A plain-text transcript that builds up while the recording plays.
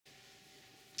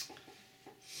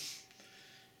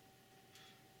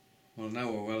Well,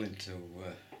 now we're well into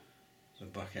the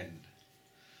back end.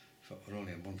 In fact, we're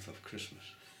only a month off Christmas.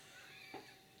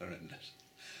 Horrendous.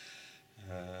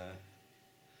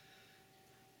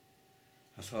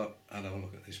 I thought I'd have a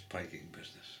look at this piking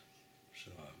business.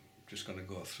 So I'm just going to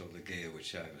go through the gear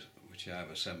which I've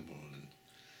assembled, and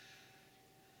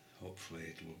hopefully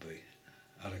it will be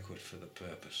adequate for the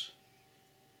purpose.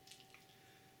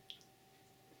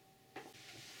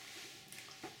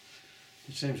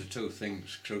 It seems the two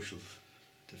things crucial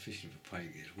to fishing for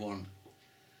pike is: one,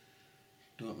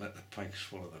 don't let the pike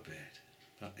swallow the bait.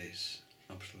 That is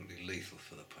absolutely lethal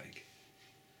for the pike.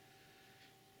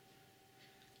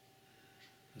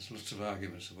 There's lots of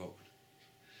arguments about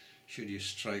should you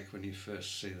strike when you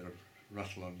first see the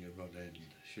rattle on your rod end,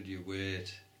 should you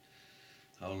wait,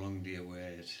 how long do you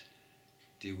wait,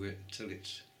 do you wait until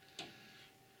it's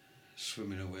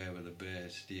swimming away with the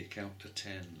bait, do you count to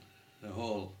 10, the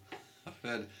whole, I've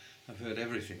heard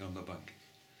everything on the bank,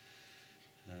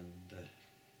 and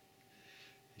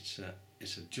it's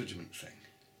a judgment thing.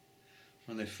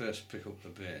 When they first pick up the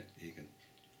bait,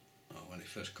 when they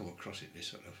first come across it, they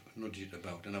sort of nudge it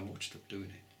about, and I've watched them doing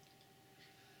it.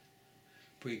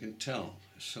 But you can tell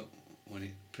when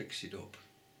it picks it up,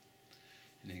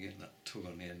 and you get that tug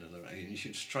on the end of the rod, and you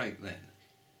should strike then.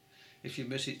 If you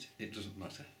miss it, it doesn't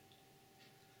matter.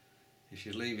 If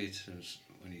you leave it, and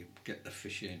when you get the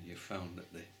fish in, you found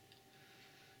that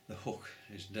the hook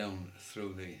is down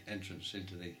through the entrance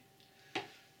into the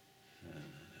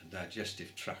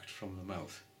digestive tract from the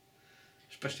mouth,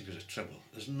 especially if it's a treble.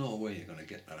 There's no way you're going to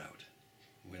get that out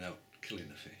without killing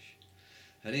the fish.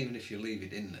 And even if you leave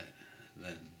it in there,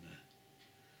 then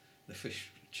the fish,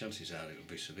 chances are, it will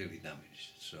be severely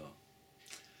damaged. So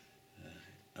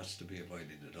that's to be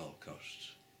avoided at all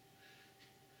costs.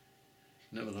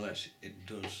 Nevertheless, it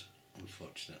does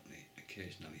unfortunately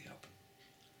occasionally happen,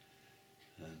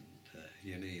 and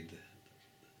you need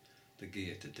the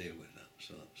gear to deal with that.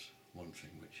 So that's one thing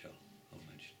which I'll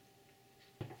mention.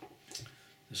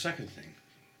 The second thing,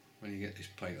 when you get this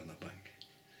pike on the bank,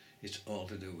 it's all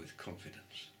to do with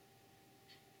confidence.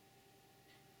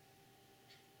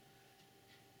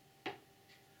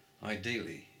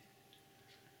 Ideally,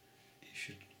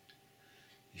 you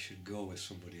should go with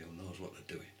somebody who knows what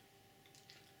they're doing.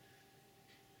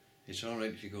 It's alright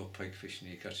if you go pike fishing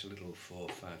and you catch a little 4 or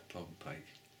 5 pound pike.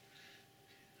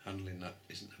 Handling that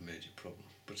isn't a major problem.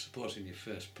 But supposing your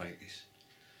first pike is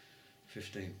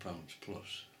 15 pounds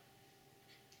plus,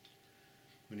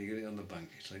 when you get it on the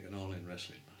bank, it's like an all-in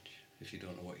wrestling match if you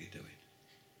don't know what you're doing.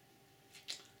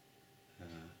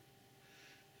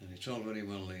 And it's all very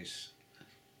well these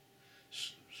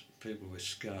people with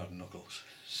scarred knuckles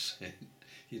saying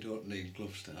you don't need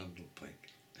gloves to handle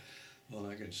pike. All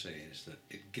I can say is that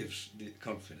it gives the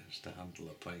confidence to handle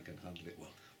a pike and handle it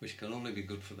well, which can only be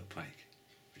good for the pike,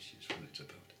 which is what it's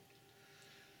about.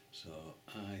 So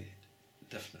I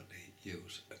definitely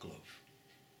use a glove.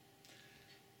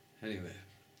 Anyway,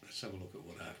 let's have a look at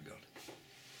what I've got.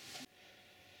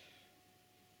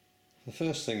 The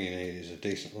first thing you need is a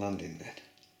decent landing net.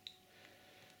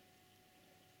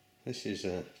 This is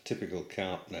a typical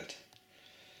carp net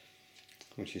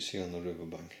which you see on the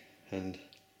riverbank, and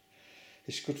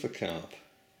it's good for carp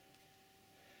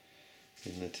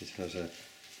in that it has a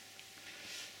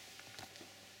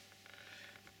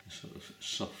sort of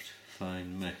soft,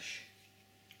 fine mesh.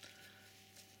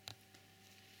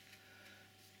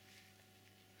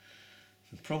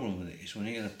 The problem with it is when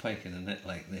you get a pike in a net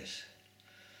like this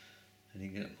and you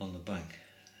get up on the bank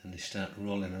and they start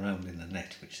rolling around in the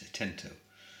net, which they tend to,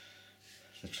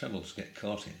 the trebles get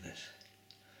caught in this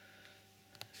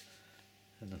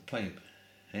and the pipe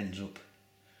ends up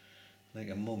like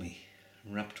a mummy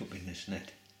wrapped up in this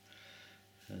net,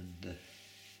 and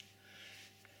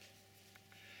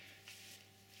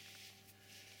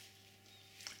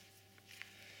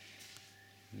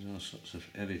there's all sorts of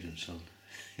evidence on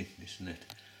in this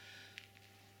net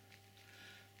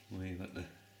where you've got to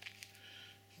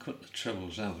cut the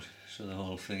trebles out so the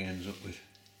whole thing ends up with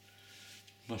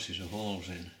masses of holes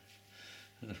in,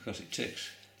 and of course it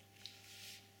takes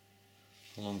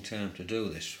a long time to do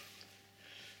this.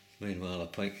 Meanwhile the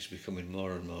pike is becoming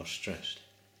more and more stressed.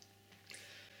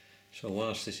 So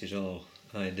whilst this is all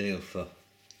ideal for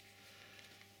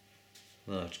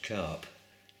large carp,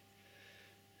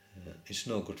 it's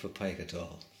no good for pike at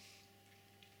all.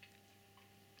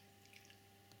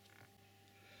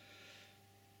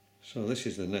 So this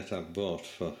is the net I've bought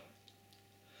for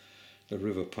the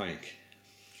river pike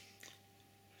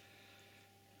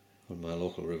on my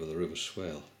local river, the River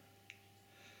Swale.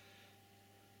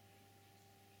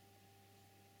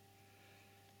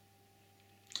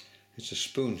 It's a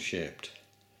spoon shaped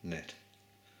net,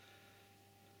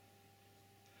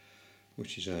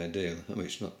 which is ideal. I mean,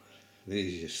 it's not the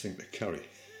easiest thing to carry,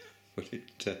 but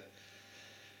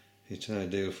it's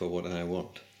ideal for what I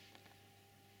want.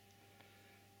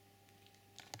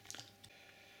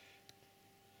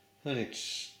 And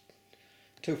it's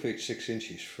 2 feet 6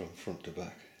 inches from front to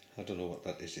back. I don't know what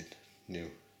that is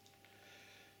in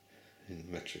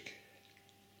metric.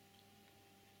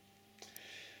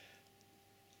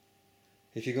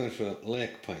 If you're going for a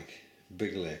lake pike,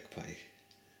 big lake pike,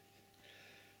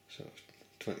 so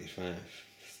 25,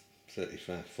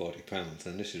 35, 40 pounds,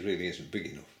 then this really isn't big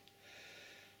enough.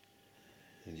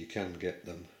 And you can get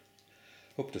them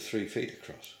up to 3 feet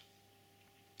across.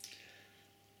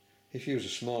 If you use a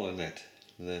smaller net,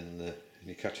 then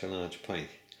you catch a large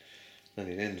pike, then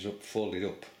it ends up folded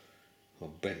up or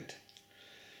bent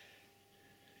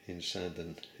inside the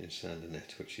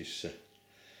net, which is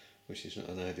not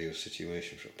an ideal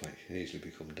situation for a pike. It can easily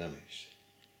become damaged.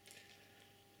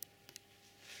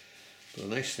 But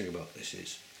the nice thing about this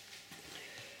is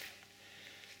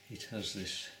it has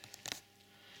this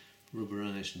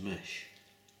rubberized mesh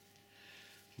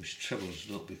which trebles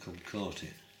don't become caught in.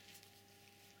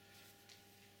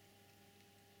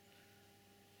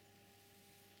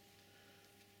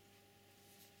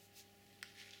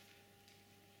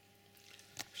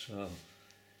 So,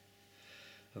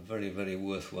 a very, very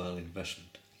worthwhile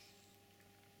investment.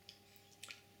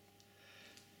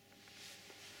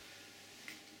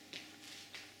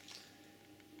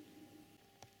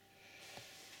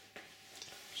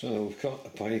 So we've caught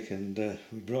the pike and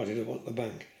we brought it up on the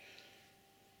bank.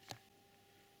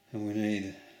 And we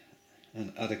need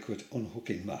an adequate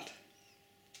unhooking mat.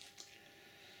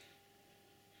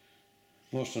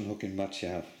 Most unhooking mats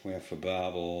we have for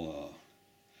barbel or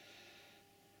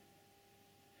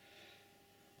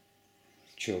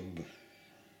chub,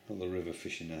 other river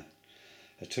fishing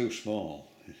are too small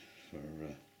for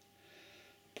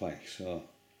pike. So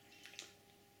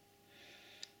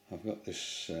I've got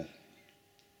this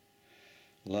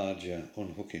larger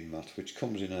unhooking mat which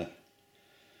comes in a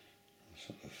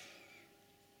sort of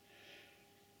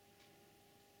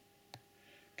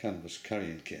canvas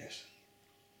carrying case.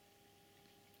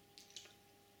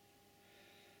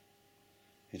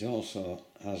 It also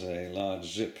has a large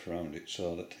zip around it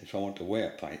so that if I want to weigh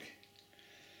a pike,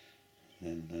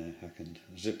 then I can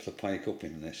zip the pike up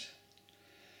in this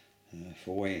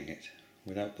for weighing it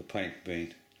without the pike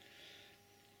being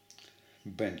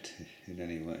bent in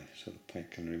any way, so the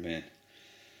pike can remain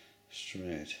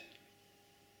straight.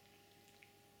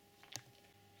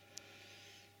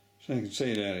 So you can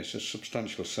see there it's a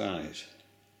substantial size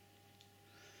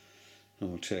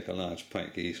and will take a large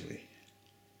pike easily.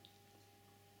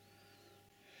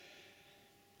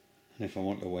 And if I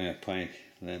want to weigh a pike,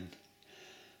 then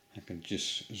I can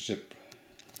just zip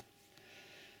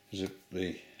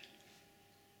the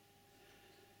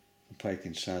pike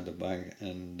inside the bag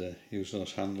and use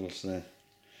those handles there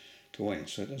to weigh it.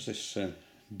 So it has this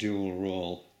dual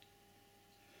roll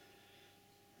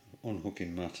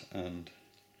unhooking mat and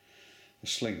a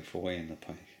sling for weighing the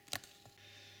pike.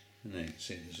 And then you can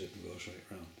see the zip goes right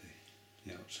round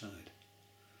the outside.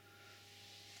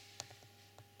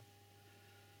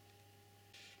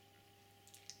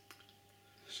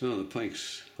 So the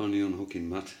pike's on the unhooking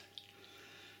mat,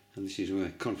 and this is where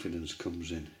confidence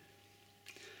comes in.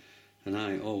 And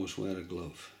I always wear a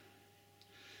glove.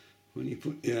 When you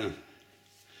put your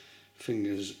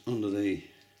fingers under the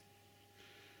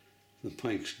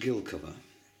pike's gill cover,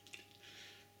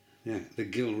 the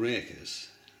gill rakers,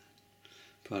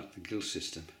 part of the gill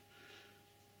system,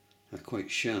 are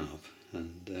quite sharp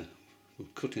and will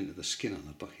cut into the skin on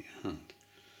the back of your hand.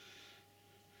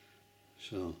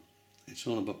 So it's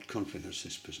all about confidence,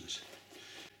 this business.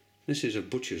 This is a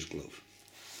butcher's glove.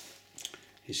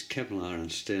 It's Kevlar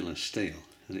and stainless steel,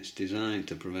 and it's designed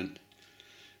to prevent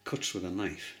cuts with a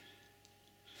knife.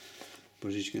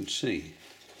 But as you can see,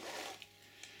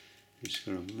 it's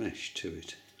got a mesh to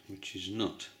it, which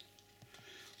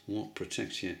won't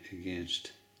protect you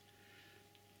against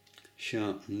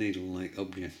sharp needle-like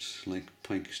objects like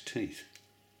pike's teeth.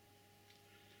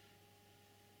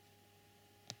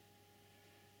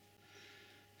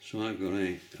 So I've got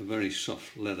a very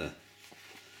soft leather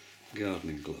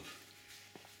gardening glove,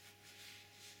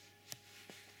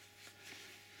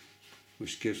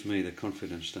 which gives me the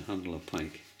confidence to handle a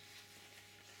pike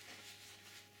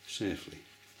safely,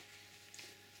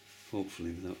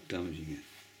 hopefully without damaging it.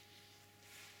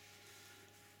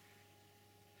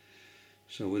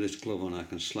 So with this glove on, I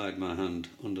can slide my hand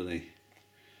under the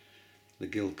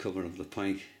gill cover of the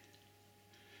pike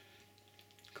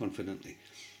confidently.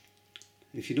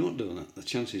 If you don't do that, the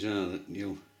chances are that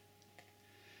you'll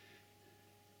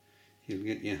you'll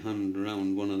get your hand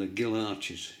around one of the gill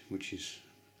arches, which is,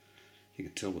 you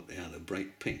can tell what they are, they're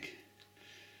bright pink.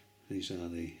 These are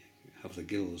have the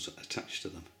gills attached to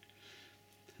them,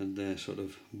 and they're sort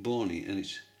of bony, and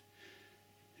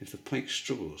if the pike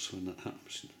struggles when that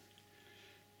happens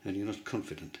and you're not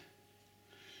confident,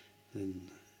 then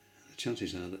the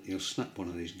chances are that you'll snap one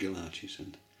of these gill arches,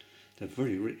 and they're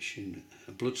very rich in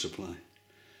blood supply,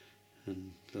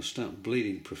 and they'll start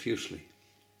bleeding profusely.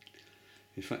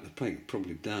 In fact, the pike will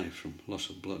probably die from loss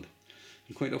of blood.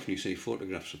 And quite often you see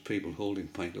photographs of people holding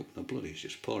pike up and the blood is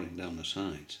just pouring down the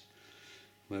sides,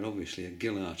 where obviously a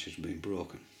gill arch has been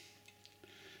broken,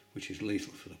 which is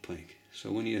lethal for the pike. So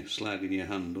when you're sliding your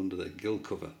hand under the gill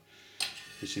cover,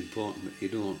 it's important that you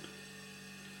don't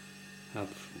have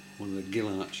one of the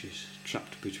gill arches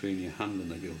trapped between your hand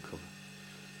and the gill cover.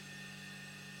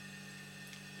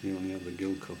 You only have the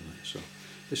gill cover there, so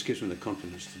this gives me the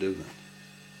confidence to do that.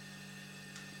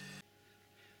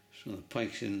 So the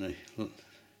pike's in on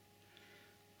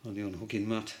the unhooking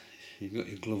mat. You've got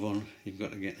your glove on, you've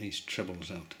got to get these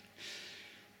trebles out.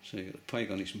 So you've got the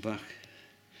pike on its back,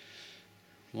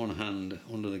 one hand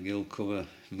under the gill cover,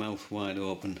 mouth wide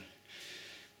open,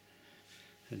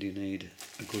 and you need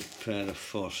a good pair of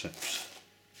forceps.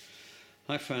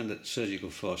 I find that surgical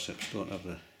forceps don't have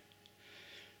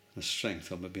the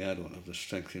strength, or maybe I don't have the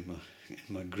strength in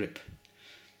my grip.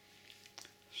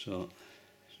 So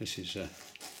this is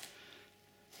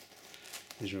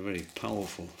these are very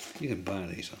powerful. You can buy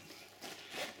these on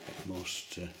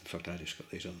most, in fact I just got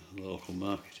these on the local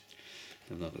market.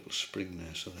 They have that little spring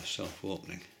there, so they're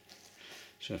self-opening.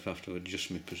 So if I have to adjust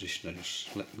my position, I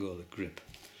just let go of the grip.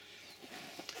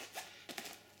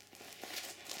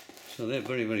 So they're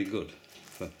very, very good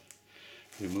for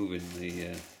removing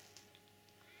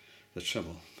the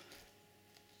treble.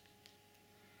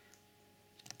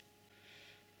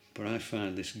 But I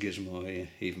find this gizmo here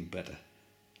even better.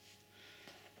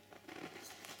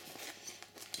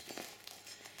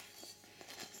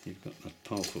 You've got that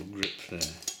powerful grip there,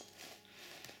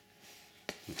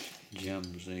 which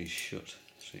jams these shut,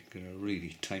 so you've got a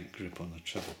really tight grip on the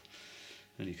treble,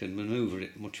 and you can manoeuvre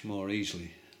it much more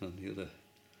easily than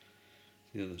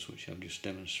the others which I've just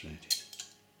demonstrated.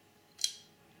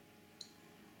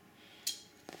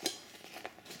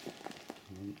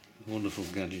 A wonderful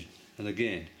gadget, and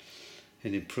again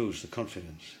it improves the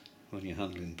confidence when you're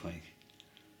handling pike.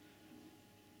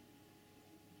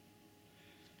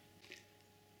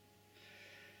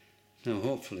 Now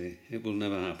hopefully it will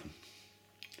never happen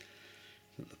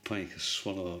that the pike has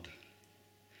swallowed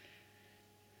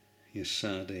your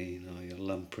sardine or your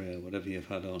lamprey or whatever you've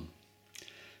had on,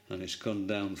 and it's gone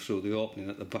down through the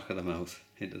opening at the back of the mouth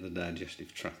into the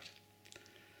digestive tract.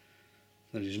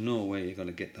 There is no way you're going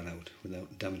to get that out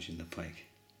without damaging the pike,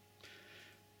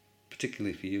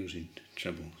 particularly if you're using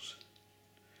trebles.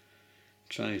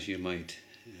 Try as you might,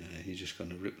 you're just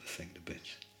going to rip the thing to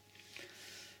bits.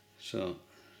 So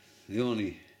the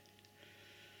only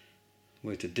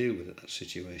way to deal with that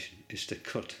situation is to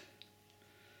cut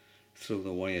through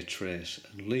the wire trace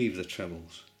and leave the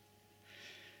trebles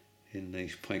in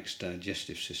these pike's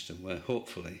digestive system, where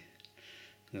hopefully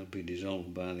they'll be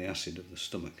dissolved by the acid of the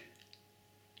stomach.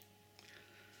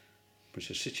 But it's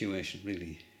a situation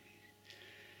really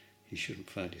you shouldn't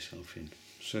find yourself in.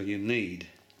 So you need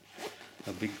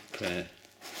a big pair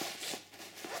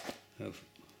of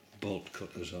bolt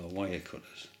cutters or wire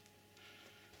cutters,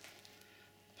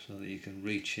 so that you can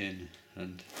reach in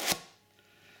and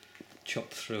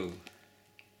chop through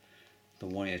the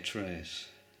wire trace,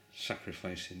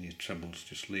 sacrificing your trebles,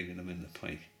 just leaving them in the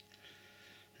pike,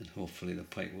 and hopefully the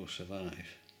pike will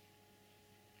survive.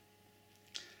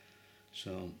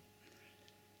 So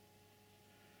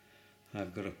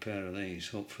I've got a pair of these.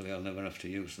 Hopefully I'll never have to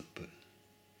use them, but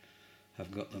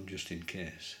I've got them just in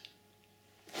case.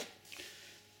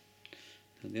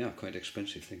 And they are quite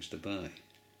expensive things to buy,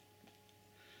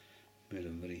 made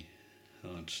of very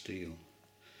hard steel,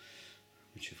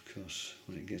 which of course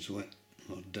when it gets wet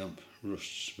or damp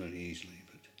rusts very easily.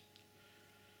 But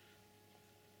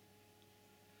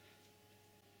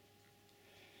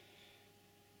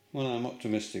well, I'm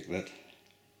optimistic that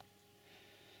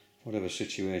whatever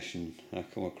situation I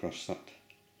come across, that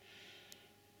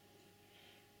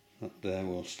there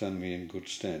will stand me in good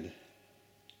stead.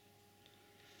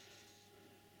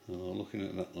 Looking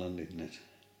at that landing net,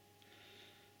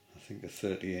 I think a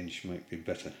 30-inch might be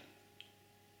better.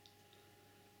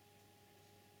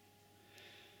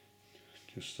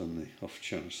 Just on the off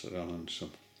chance that I'll land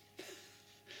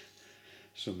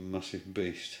some massive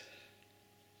beast.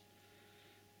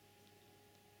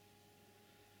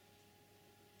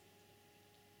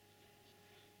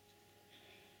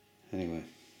 Anyway,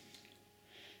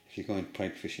 if you're going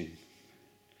pike fishing,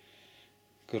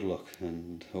 good luck,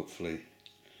 and hopefully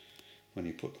when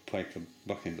you put the pike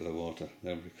back into the water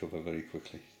they'll recover very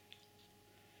quickly.